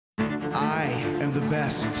I am the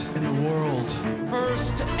best in the world.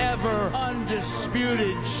 First ever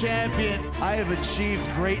undisputed champion. I have achieved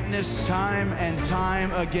greatness time and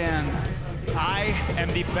time again. I am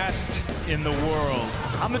the best in the world.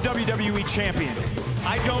 I'm the WWE champion.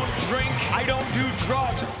 I don't drink, I don't do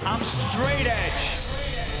drugs. I'm straight edge.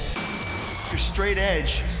 You're straight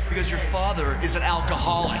edge because your father is an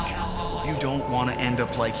alcoholic. You don't want to end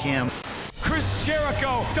up like him. Chris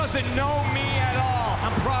Jericho doesn't know me at all.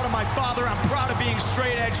 I'm proud of my father. I'm proud of being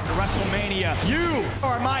straight edge at WrestleMania. You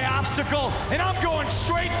are my obstacle, and I'm going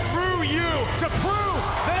straight through you to prove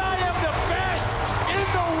that I am the